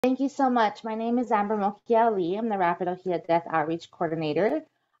Thank you so much. My name is Amber Mokiali. I'm the Rapid Ohia Death Outreach Coordinator.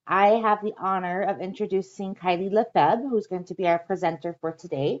 I have the honor of introducing Kailee Lefebrve, who's going to be our presenter for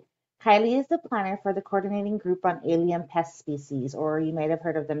today. Kailee is the planner for the coordinating group on Alien Pest Species, or you might have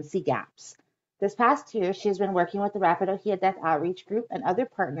heard of them, CGAPS. This past year, she has been working with the Rapid Ohia Death Outreach Group and other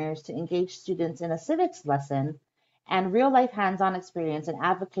partners to engage students in a civics lesson and real-life hands-on experience in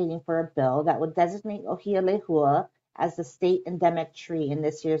advocating for a bill that would designate Ohia Lehua as the state endemic tree in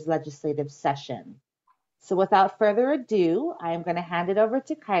this year's legislative session. So without further ado, I am going to hand it over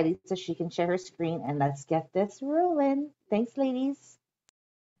to Kailee so she can share her screen and let's get this rolling. Thanks, ladies.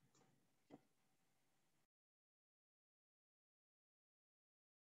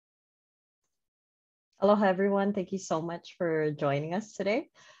 Aloha, everyone. Thank you so much for joining us today.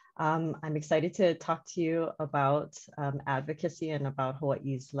 I'm excited to talk to you about advocacy and about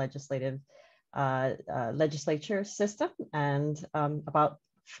Hawaii's legislature system and about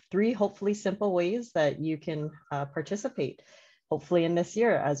 3 hopefully simple ways that you can participate, hopefully in this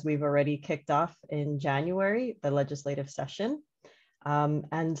year, as we've already kicked off in January, the legislative session.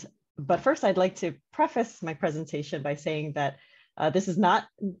 But first, I'd like to preface my presentation by saying that this is not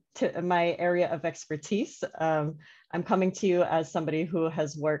my area of expertise. I'm coming to you as somebody who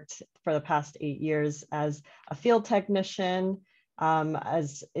has worked for the past 8 years as a field technician,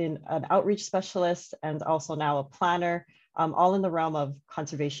 as an outreach specialist, and also now a planner, all in the realm of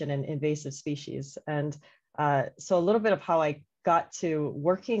conservation and invasive species. And so a little bit of how I got to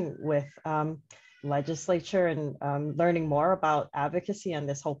working with legislature and learning more about advocacy and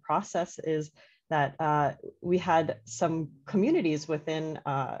this whole process is that we had some communities within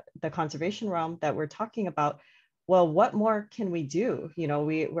the conservation realm that were talking about, well, what more can we do? You know,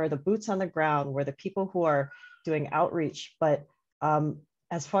 we're the boots on the ground, we're the people who are doing outreach, but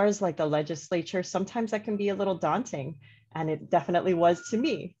as far as like the legislature, sometimes that can be a little daunting, and it definitely was to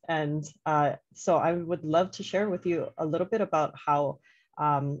me. And so I would love to share with you a little bit about how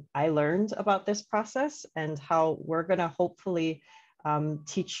I learned about this process and how we're gonna hopefully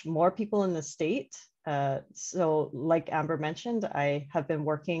teach more people in the state. So like Amber mentioned, I have been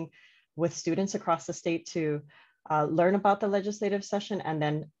working with students across the state to learn about the legislative session, and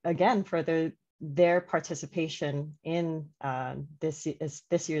then again, further their participation in this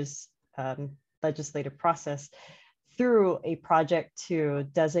year's legislative process through a project to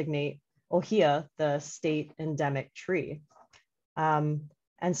designate Ohia the state endemic tree. And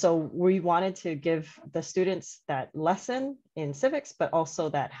so we wanted to give the students that lesson in civics, but also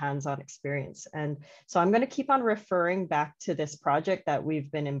that hands-on experience. And so I'm going to keep on referring back to this project that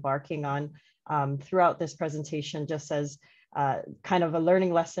we've been embarking on throughout this presentation, just as kind of a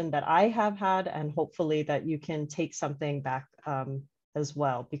learning lesson that I have had, and hopefully that you can take something back as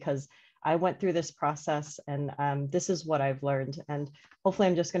well, because I went through this process and this is what I've learned. And hopefully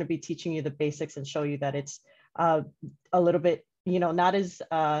I'm just going to be teaching you the basics and show you that it's a little bit, you know, not as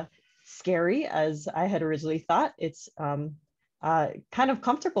scary as I had originally thought. It's kind of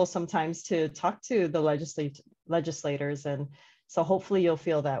comfortable sometimes to talk to the legislators. And so hopefully you'll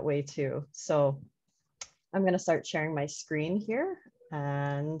feel that way too. So I'm going to start sharing my screen here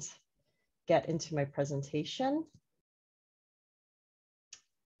and get into my presentation.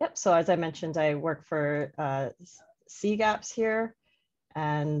 Yep, so as I mentioned, I work for CGAPS here.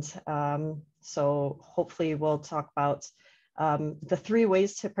 And so hopefully we'll talk about the 3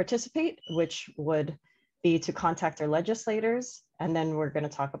 ways to participate, which would be to contact our legislators. And then we're going to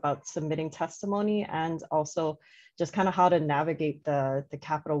talk about submitting testimony and also just kind of how to navigate the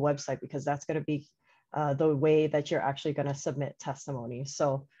Capitol website, because that's going to be the way that you're actually going to submit testimony.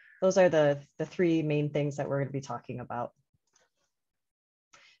 So those are the 3 main things that we're going to be talking about.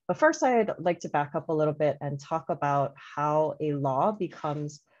 But first, I'd like to back up a little bit and talk about how a law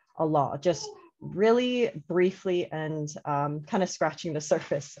becomes a law, just really briefly and kind of scratching the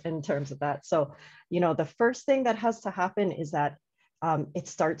surface in terms of that. So, you know, the first thing that has to happen is that it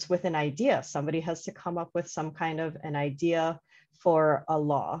starts with an idea. Somebody has to come up with some kind of an idea for a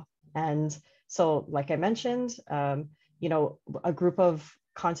law. And so, like I mentioned, you know, a group of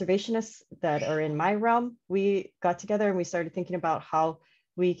conservationists that are in my realm, we got together and we started thinking about how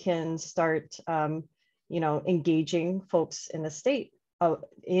we can start, you know, engaging folks in the state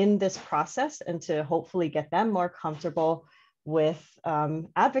in this process, and to hopefully get them more comfortable with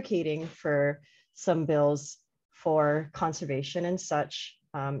advocating for some bills for conservation and such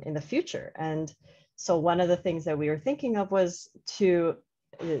in the future. And so one of the things that we were thinking of was to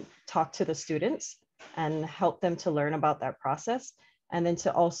talk to the students and help them to learn about that process, and then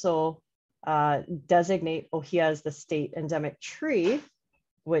to also designate Ohia as the state endemic tree,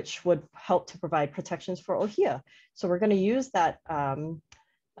 which would help to provide protections for Ohia. So we're going to use that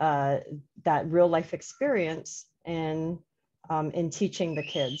that real life experience in teaching the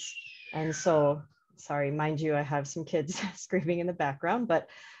kids. And so, sorry, mind you, I have some kids screaming in the background, but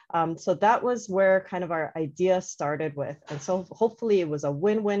so that was where kind of our idea started with. And so hopefully it was a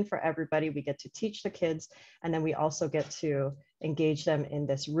win-win for everybody. We get to teach the kids, and then we also get to engage them in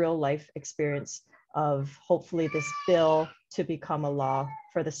this real life experience of hopefully this bill to become a law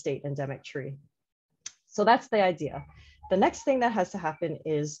for the state endemic tree. So that's the idea. The next thing that has to happen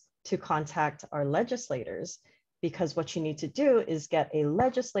is to contact our legislators, because what you need to do is get a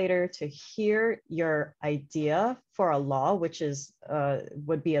legislator to hear your idea for a law, which is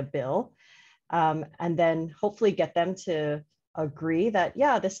would be a bill, and then hopefully get them to agree that,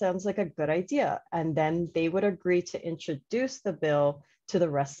 yeah, this sounds like a good idea. And then they would agree to introduce the bill to the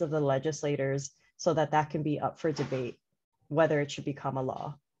rest of the legislators so that that can be up for debate, whether it should become a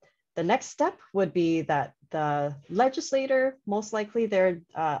law. The next step would be that the legislator, most likely their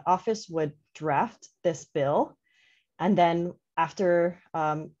office would draft this bill. And then after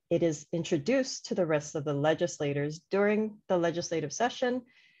it is introduced to the rest of the legislators during the legislative session,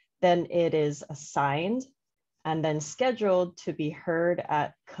 then it is assigned and then scheduled to be heard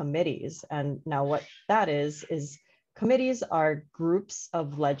at committees. And now what that is committees are groups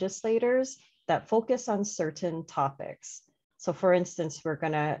of legislators that focus on certain topics. So for instance,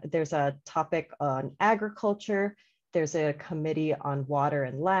 there's a topic on agriculture, there's a committee on water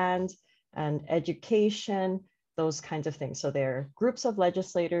and land and education, those kinds of things. So they're groups of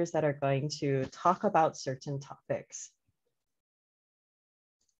legislators that are going to talk about certain topics.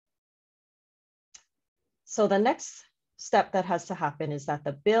 So the next step that has to happen is that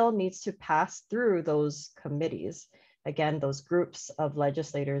the bill needs to pass through those committees. Again, those groups of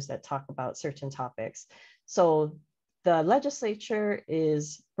legislators that talk about certain topics. So the legislature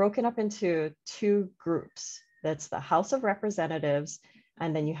is broken up into two groups. That's the House of Representatives,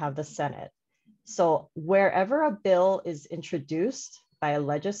 and then you have the Senate. So wherever a bill is introduced by a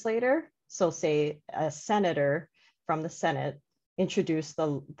legislator, so say a senator from the Senate introduced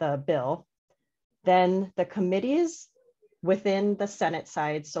the bill, then the committees within the Senate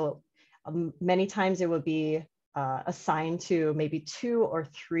side, so many times it would be assigned to maybe 2 or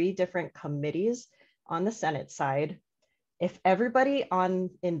 3 different committees on the Senate side. If everybody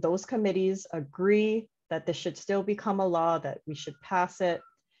in those committees agree that this should still become a law, that we should pass it,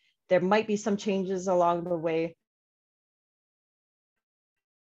 there might be some changes along the way.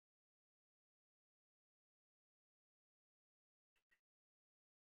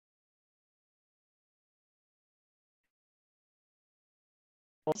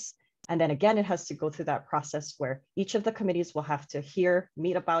 And then again, it has to go through that process where each of the committees will have to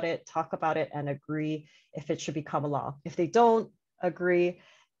meet about it, talk about it, and agree if it should become a law. If they don't agree,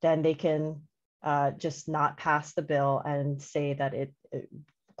 then they can just not pass the bill and say that it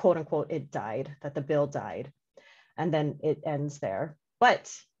quote unquote, it died, that the bill died. And then it ends there.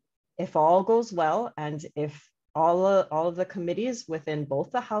 But if all goes well, and if all of the committees within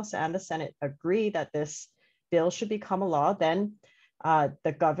both the House and the Senate agree that this bill should become a law, then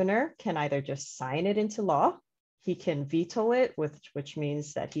the governor can either just sign it into law, he can veto it, which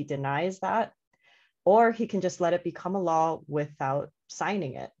means that he denies that, or he can just let it become a law without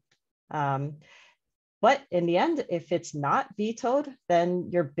signing it. But in the end, if it's not vetoed, then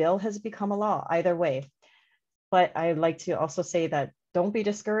your bill has become a law either way. But I'd like to also say that don't be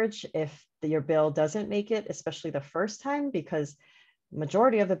discouraged if your bill doesn't make it, especially the first time, because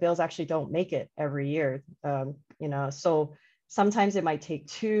majority of the bills actually don't make it every year. So sometimes it might take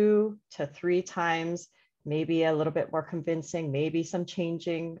 2 to 3 times, maybe a little bit more convincing, maybe some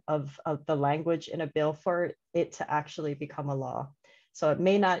changing of the language in a bill for it to actually become a law. So it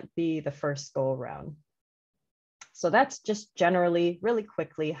may not be the first go around. So that's just generally, really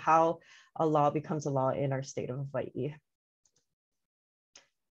quickly, how a law becomes a law in our state of Hawaii.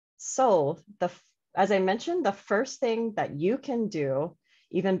 So as I mentioned, the first thing that you can do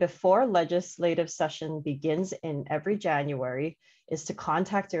even before legislative session begins in every January is to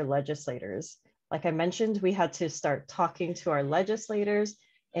contact your legislators. Like I mentioned, we had to start talking to our legislators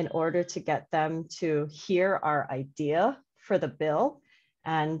in order to get them to hear our idea for the bill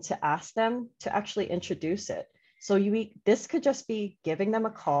and to ask them to actually introduce it. So this could just be giving them a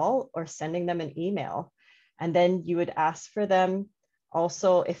call or sending them an email. And then you would ask for them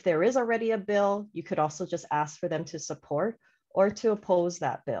also, if there is already a bill, you could also just ask for them to support or to oppose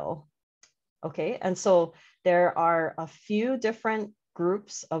that bill. Okay, and so there are a few different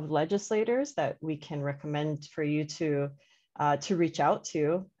groups of legislators that we can recommend for you to reach out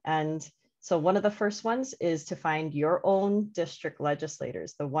to. And so one of the first ones is to find your own district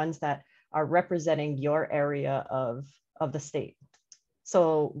legislators, the ones that are representing your area of the state.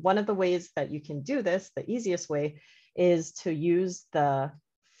 So one of the ways that you can do this, the easiest way, is to use the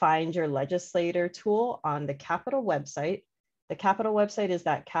Find Your Legislator tool on the Capitol website. The Capitol website is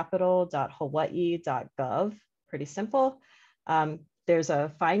that capitol.hawaii.gov, pretty simple. There's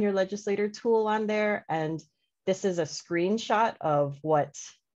a Find Your Legislator tool on there, and this is a screenshot of what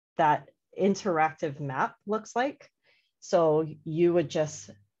that interactive map looks like. So you would just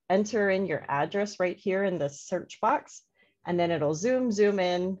enter in your address right here in the search box, and then it'll zoom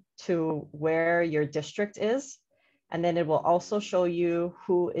in to where your district is. And then it will also show you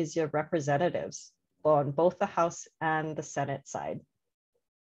who is your representatives on both the House and the Senate side.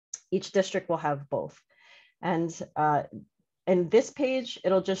 Each district will have both. And in this page,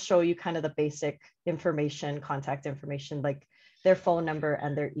 it'll just show you kind of the basic information, contact information, like their phone number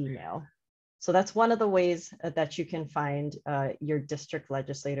and their email. So that's one of the ways that you can find your district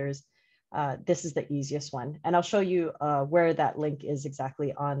legislators. This is the easiest one. And I'll show you where that link is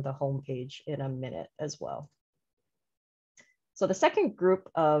exactly on the homepage in a minute as well. So the second group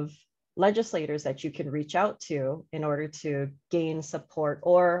of legislators that you can reach out to in order to gain support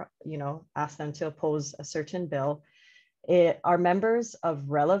or, ask them to oppose a certain bill are members of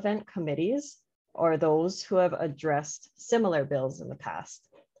relevant committees or those who have addressed similar bills in the past.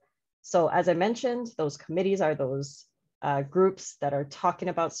 So as I mentioned, those committees are those groups that are talking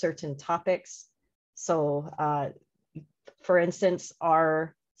about certain topics. So for instance,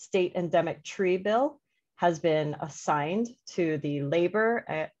 our state endemic tree bill has been assigned to the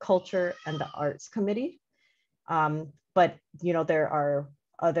Labor, Culture, and the Arts Committee. But there are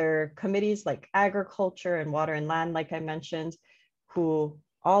other committees like Agriculture and Water and Land, like I mentioned, who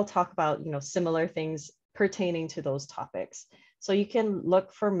all talk about similar things pertaining to those topics. So you can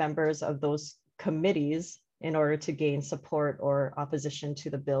look for members of those committees in order to gain support or opposition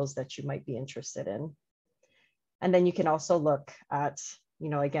to the bills that you might be interested in. And then you can also look at,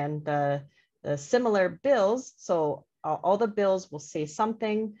 again, the similar bills. So all the bills will say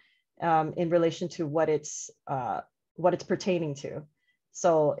something in relation to what it's pertaining to.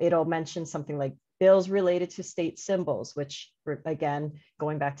 So it'll mention something like bills related to state symbols, which again,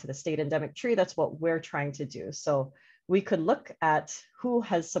 going back to the state endemic tree, that's what we're trying to do. So we could look at who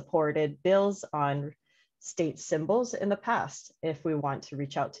has supported bills on state symbols in the past if we want to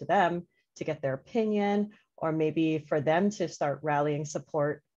reach out to them to get their opinion, or maybe for them to start rallying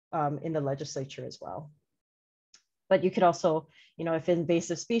support in the legislature as well. But you could also, if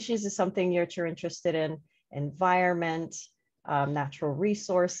invasive species is something you're interested in, environment, natural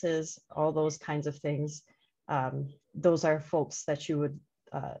resources, all those kinds of things, those are folks that you would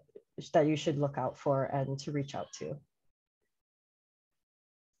that you should look out for and to reach out to.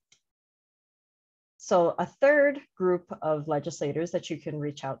 So a third group of legislators that you can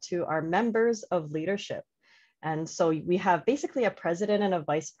reach out to are members of leadership. And so we have basically a president and a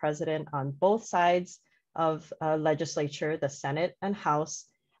vice president on both sides of legislature, the Senate and House.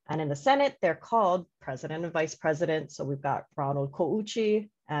 And in the Senate, they're called president and vice president. So we've got Ronald Kouchi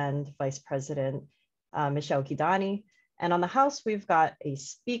and Vice President Michelle Kidani. And on the House, we've got a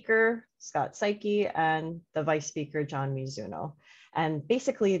speaker, Scott Psyche, and the vice speaker, John Mizuno. And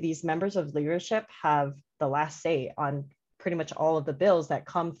basically, these members of leadership have the last say on pretty much all of the bills that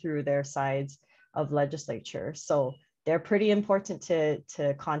come through their sides of legislature. So they're pretty important to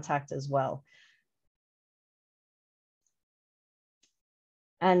contact as well.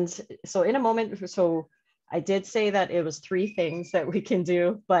 And so in a moment, so I did say that it was 3 things that we can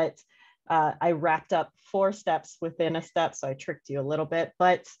do, but I wrapped up 4 steps within a step. So I tricked you a little bit,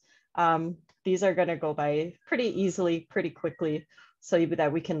 but these are gonna go by pretty easily, pretty quickly, so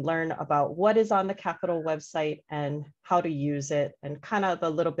that we can learn about what is on the Capitol website and how to use it, and kind of a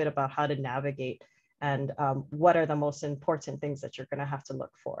little bit about how to navigate and what are the most important things that you're gonna have to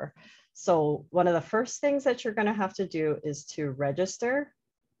look for. So one of the first things that you're gonna have to do is to register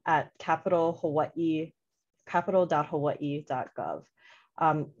at capitol.hawaii.gov.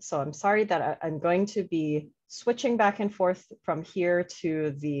 So I'm sorry that I'm going to be switching back and forth from here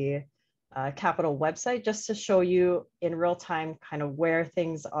to the Capitol website just to show you in real time kind of where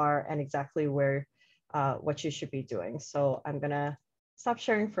things are and exactly where what you should be doing. So I'm gonna stop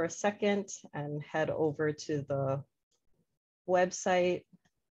sharing for a second and head over to the website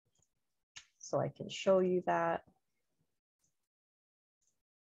so I can show you that.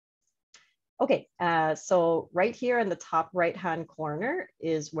 Okay, so right here in the top right-hand corner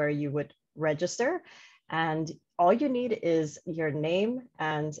is where you would register, and all you need is your name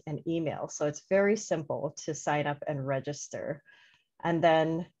and an email. So it's very simple to sign up and register. And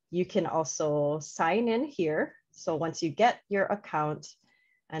then you can also sign in here. So once you get your account,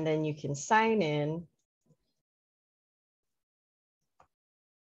 and then you can sign in.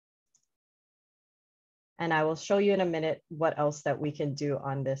 And I will show you in a minute what else that we can do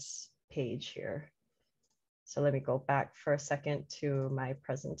on this page here. So let me go back for a second to my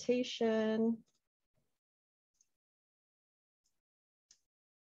presentation.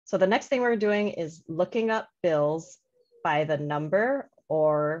 So the next thing we're doing is looking up bills by the number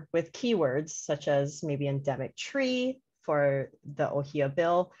or with keywords such as maybe endemic tree for the Ohia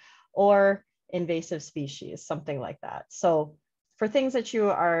bill or invasive species, something like that. So for things that you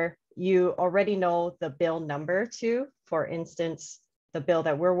already know the bill number to, for instance, the bill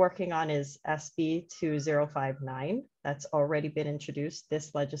that we're working on is SB 2059. That's already been introduced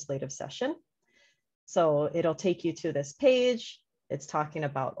this legislative session. So it'll take you to this page. It's talking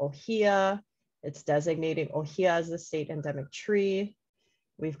about Ohia. It's designating Ohia as the state endemic tree.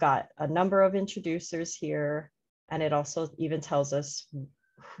 We've got a number of introducers here, and it also even tells us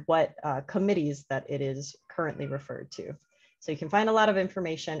what committees that it is currently referred to. So you can find a lot of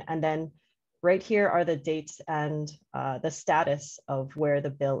information, and then right here are the dates and the status of where the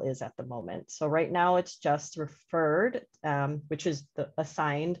bill is at the moment. So right now it's just referred, which is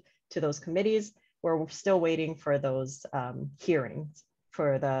assigned to those committees. We're still waiting for those hearings,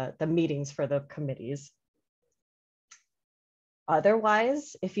 for the meetings for the committees.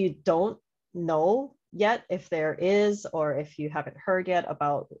 Otherwise, if you don't know yet if there is, or if you haven't heard yet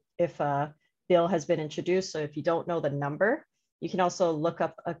about if a bill has been introduced, so if you don't know the number, you can also look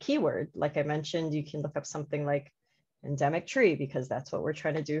up a keyword. Like I mentioned, you can look up something like endemic tree, because that's what we're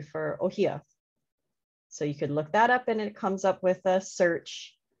trying to do for Ohia. So you could look that up and it comes up with a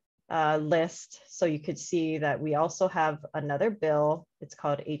search list. So you could see that we also have another bill. It's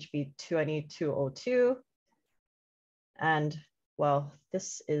called HB 2202. And well,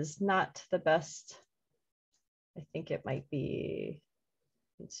 this is not the best. I think it might be,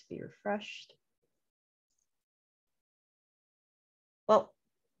 needs to be refreshed. Well,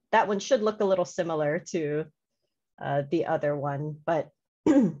 that one should look a little similar to the other one, but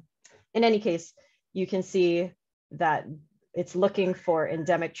in any case, you can see that it's looking for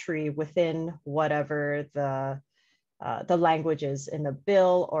endemic tree within whatever the language is in the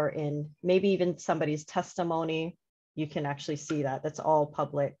bill or in maybe even somebody's testimony. You can actually see that. That's all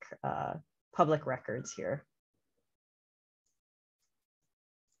public records here.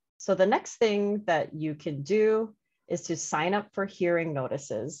 So the next thing that you can do is to sign up for hearing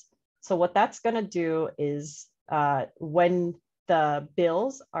notices. So what that's going to do is when the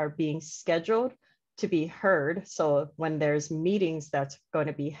bills are being scheduled to be heard, so when there's meetings that's going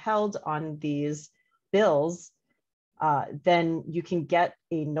to be held on these bills, then you can get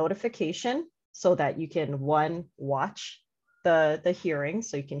a notification so that you can, one, watch the hearing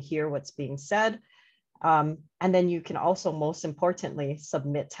so you can hear what's being said. And then you can also, most importantly,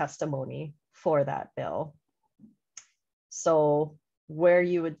 submit testimony for that bill. So where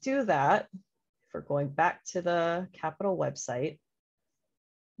you would do that, if we're going back to the Capitol website,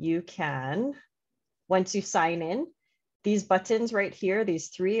 you can, once you sign in, these buttons right here, these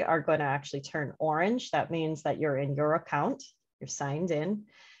three are going to actually turn orange. That means that you're in your account, you're signed in.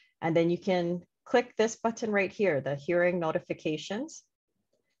 And then you can click this button right here, the hearing notifications.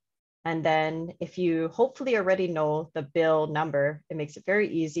 And then if you hopefully already know the bill number, it makes it very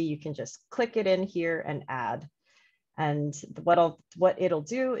easy. You can just click it in here and add. And what it'll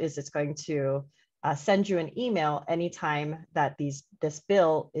do is it's going to send you an email anytime that this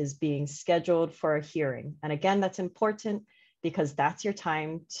bill is being scheduled for a hearing. And again, that's important because that's your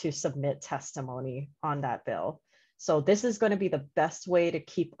time to submit testimony on that bill. So this is going to be the best way to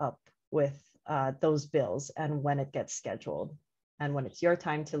keep up with those bills and when it gets scheduled and when it's your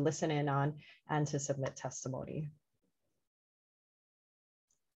time to listen in on and to submit testimony.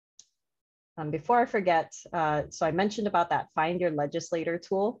 Before I forget, so I mentioned about that Find Your Legislator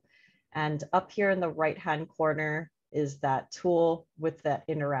tool, and up here in the right-hand corner is that tool with the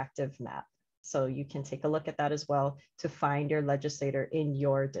interactive map. So you can take a look at that as well to find your legislator in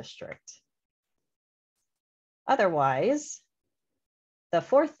your district. Otherwise, the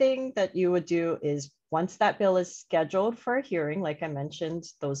fourth thing that you would do is once that bill is scheduled for a hearing, like I mentioned,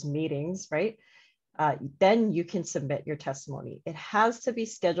 those meetings, right? Then you can submit your testimony. It has to be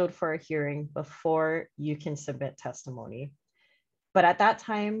scheduled for a hearing before you can submit testimony. But at that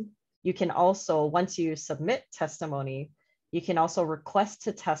time, you can also, once you submit testimony, you can also request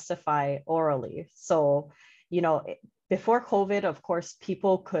to testify orally. So, you know, before COVID, of course,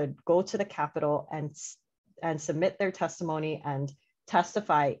 people could go to the Capitol and submit their testimony and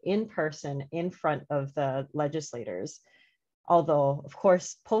testify in person in front of the legislators. Although, of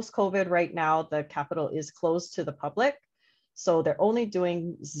course, post-COVID right now, the Capitol is closed to the public. So they're only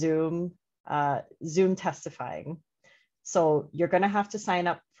doing Zoom testifying. So you're going to have to sign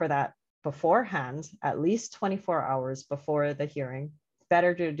up for that beforehand, at least 24 hours before the hearing.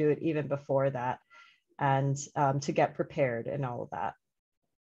 Better to do it even before that, and to get prepared and all of that.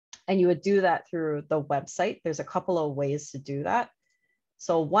 And you would do that through the website. There's a couple of ways to do that.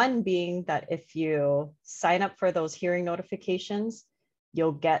 So one being that if you sign up for those hearing notifications,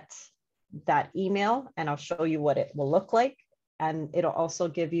 you'll get that email, and I'll show you what it will look like. And it'll also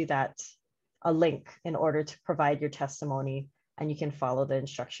give you a link in order to provide your testimony, and you can follow the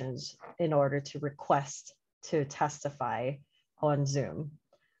instructions in order to request to testify on Zoom.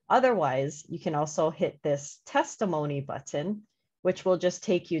 Otherwise, you can also hit this testimony button, which will just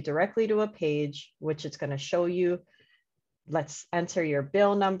take you directly to a page, which it's going to show you. Let's enter your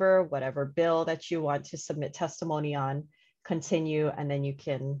bill number, whatever bill that you want to submit testimony on, continue, and then you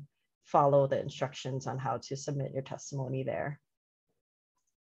can follow the instructions on how to submit your testimony there.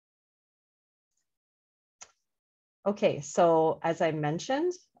 Okay, so as I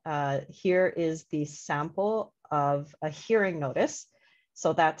mentioned, here is the sample of a hearing notice.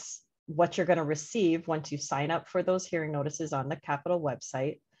 So that's what you're going to receive once you sign up for those hearing notices on the Capitol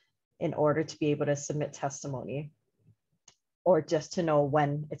website in order to be able to submit testimony, or just to know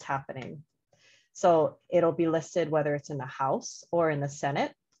when it's happening. So it'll be listed whether it's in the House or in the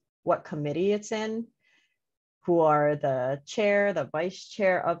Senate, what committee it's in, who are the chair, the vice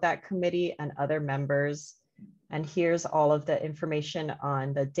chair of that committee, and other members. And here's all of the information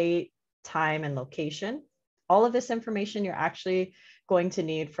on the date, time, and location. All of this information you're actually going to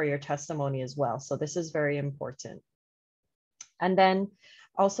need for your testimony as well. So this is very important. And then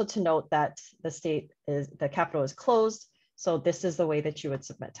also to note that the Capitol is closed. So this is the way that you would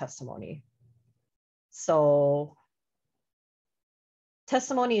submit testimony. So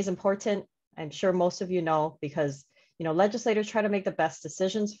testimony is important. I'm sure most of you know, because legislators try to make the best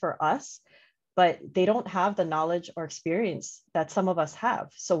decisions for us, but they don't have the knowledge or experience that some of us have.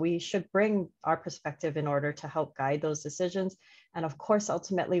 So we should bring our perspective in order to help guide those decisions. And of course,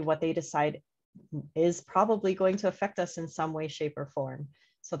 ultimately what they decide is probably going to affect us in some way, shape, or form.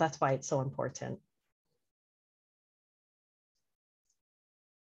 So that's why it's so important.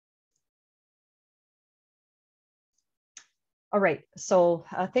 All right, so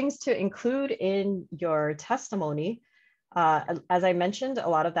things to include in your testimony. As I mentioned, a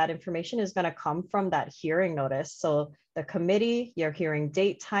lot of that information is going to come from that hearing notice. So the committee, your hearing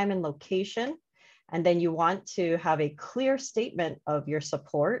date, time, and location. And then you want to have a clear statement of your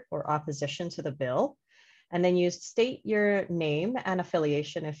support or opposition to the bill. And then you state your name and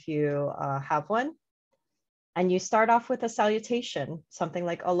affiliation if you have one. And you start off with a salutation, something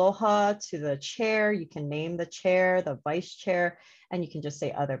like aloha to the chair. You can name the chair, the vice chair, and you can just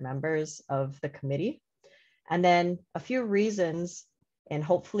say other members of the committee. And then a few reasons, and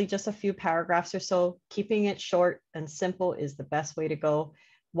hopefully just a few paragraphs or so. Keeping it short and simple is the best way to go.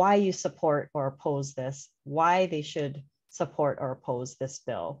 Why you support or oppose this, why they should support or oppose this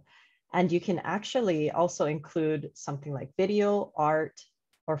bill. And you can actually also include something like video, art,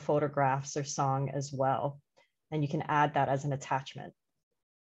 or photographs or song as well. And you can add that as an attachment.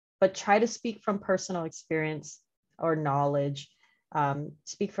 But try to speak from personal experience or knowledge,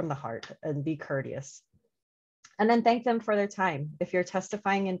 speak from the heart and be courteous. And then thank them for their time. If you're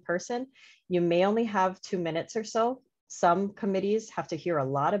testifying in person, you may only have 2 minutes or so. Some committees have to hear a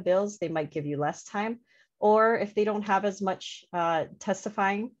lot of bills. They might give you less time. Or if they don't have as much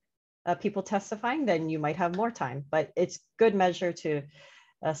people testifying, then you might have more time. But it's good measure to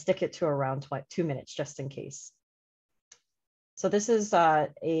stick it to around 2 minutes, just in case. So this is a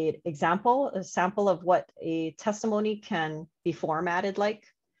sample of what a testimony can be formatted like.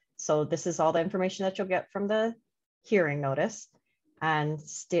 So this is all the information that you'll get from the hearing notice, and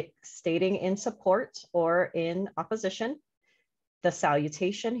stating in support or in opposition. The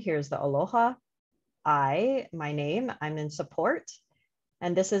salutation, here's the aloha. My name, I'm in support.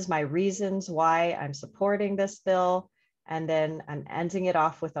 And this is my reasons why I'm supporting this bill. And then I'm ending it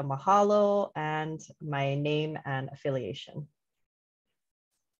off with a mahalo and my name and affiliation.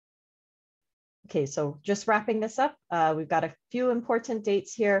 Okay, so just wrapping this up, we've got a few important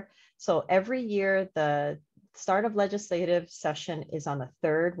dates here. So every year, the start of legislative session is on the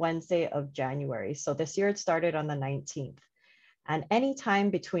 3rd Wednesday of January. So this year it started on the 19th. And anytime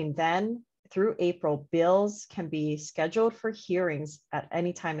between then through April, bills can be scheduled for hearings at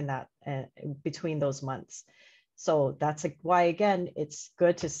any time in that between those months. So that's why, again, it's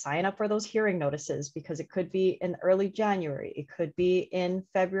good to sign up for those hearing notices, because it could be in early January, it could be in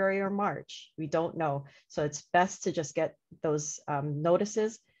February or March, we don't know. So it's best to just get those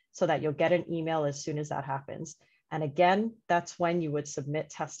notices so that you'll get an email as soon as that happens. And again, that's when you would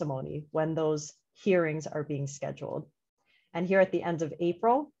submit testimony, when those hearings are being scheduled. And here at the end of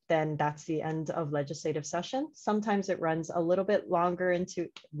April, then that's the end of legislative session. Sometimes it runs a little bit longer into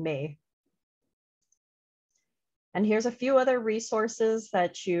May. And here's a few other resources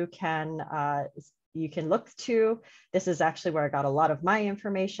that you can look to. This is actually where I got a lot of my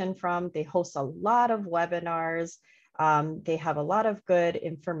information from. They host a lot of webinars. They have a lot of good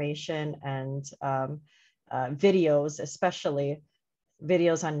information and videos, especially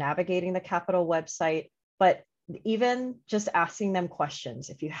videos on navigating the Capitol website, but even just asking them questions.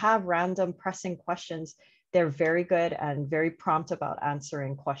 If you have random pressing questions, they're very good and very prompt about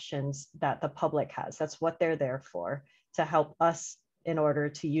answering questions that the public has. That's what they're there for, to help us in order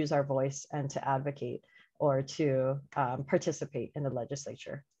to use our voice and to advocate or to participate in the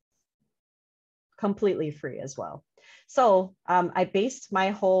legislature. Completely free as well. So I based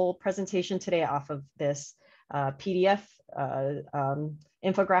my whole presentation today off of this PDF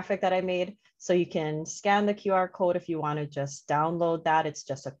infographic that I made. So you can scan the QR code if you want to just download that. It's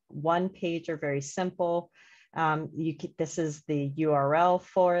just a one-pager, very simple. This is the URL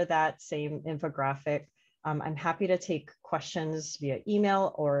for that same infographic. I'm happy to take questions via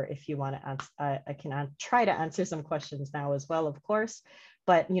email, or if you want to, I can try to answer some questions now as well, of course.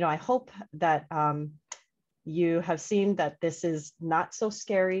 But I hope that you have seen that this is not so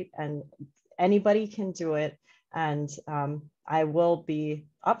scary and anybody can do it. And I will be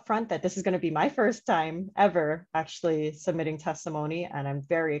upfront that this is going to be my first time ever actually submitting testimony, and I'm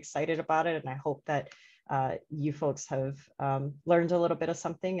very excited about it. And I hope that you folks have learned a little bit of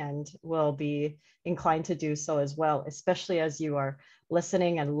something and will be inclined to do so as well, especially as you are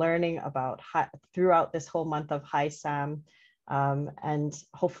listening and learning about throughout this whole month of High Sam. And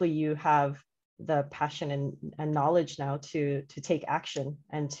hopefully you have the passion and knowledge now to take action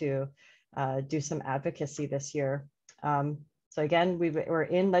and to do some advocacy this year. So again, we're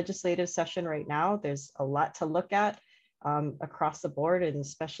in legislative session right now. There's a lot to look at across the board, and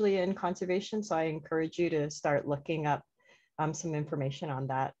especially in conservation. So I encourage you to start looking up some information on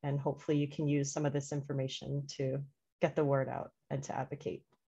that, and hopefully you can use some of this information to get the word out and to advocate.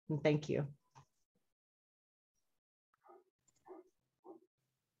 And thank you.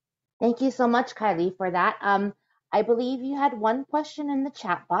 Thank you so much, Kailee, for that. I believe you had one question in the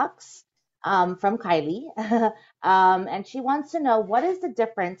chat box from Kailee, and she wants to know, what is the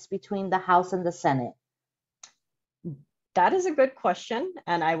difference between the House and the Senate? That is a good question,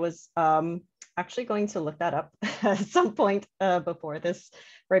 and I was actually going to look that up at some point before this,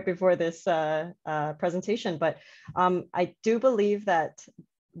 right before this presentation. But I do believe that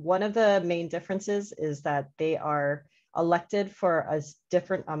one of the main differences is that they are elected for a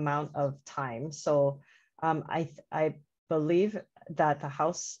different amount of time. So I believe that the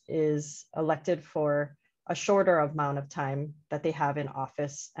House is elected for a shorter amount of time that they have in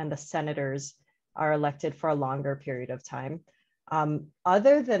office, and the senators are elected for a longer period of time.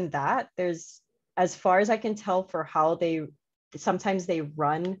 Other than that, there's, as far as I can tell, for how sometimes they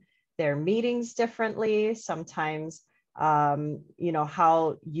run their meetings differently. Sometimes,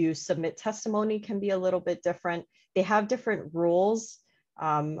 how you submit testimony can be a little bit different. They have different rules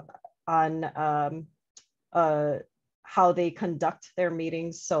on how they conduct their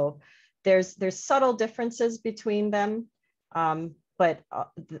meetings. So there's subtle differences between them. But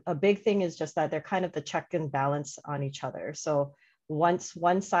a big thing is just that they're kind of the check and balance on each other. So once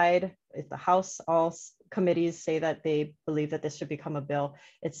one side, if the House, all committees say that they believe that this should become a bill,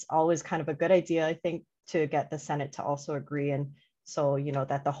 it's always kind of a good idea, I think, to get the Senate to also agree. And so,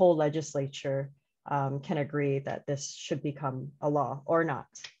 that the whole legislature can agree that this should become a law or not.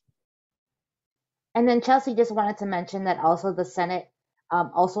 And then Chelsea just wanted to mention that also the Senate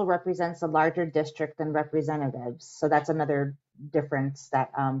also represents a larger district than representatives. So that's another difference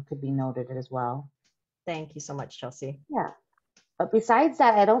that could be noted as well. Thank you so much, Chelsea. Yeah. But besides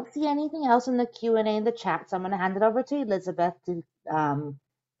that, I don't see anything else in the Q&A in the chat. So I'm going to hand it over to Elizabeth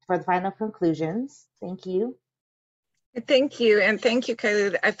for the final conclusions. Thank you. Thank you. And thank you,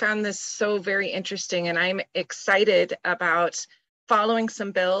 Kailee. I found this so very interesting, and I'm excited about following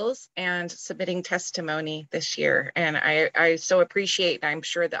some bills and submitting testimony this year. And I so appreciate, I'm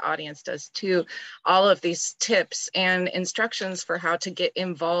sure the audience does too, all of these tips and instructions for how to get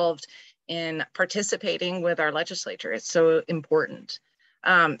involved in participating with our legislature. It's so important.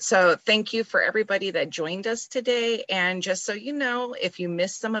 So thank you for everybody that joined us today. And just so you know, if you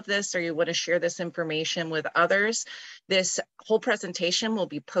missed some of this or you want to share this information with others, this whole presentation will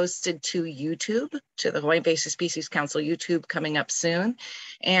be posted to YouTube, to the Hawaii Invasive Species Council YouTube coming up soon.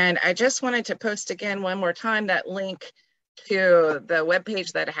 And I just wanted to post again one more time that link to the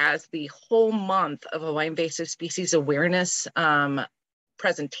webpage that has the whole month of Hawaii Invasive Species Awareness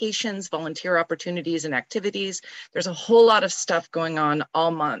presentations, volunteer opportunities and activities. There's a whole lot of stuff going on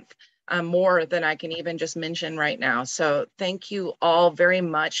all month, more than I can even just mention right now. So thank you all very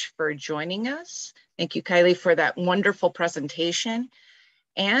much for joining us. Thank you, Kailee, for that wonderful presentation.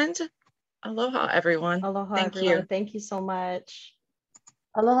 And aloha, everyone. Aloha, Thank everyone. you. Thank you so much.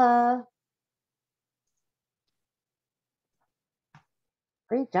 Aloha.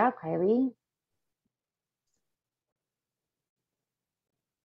 Great job, Kailee.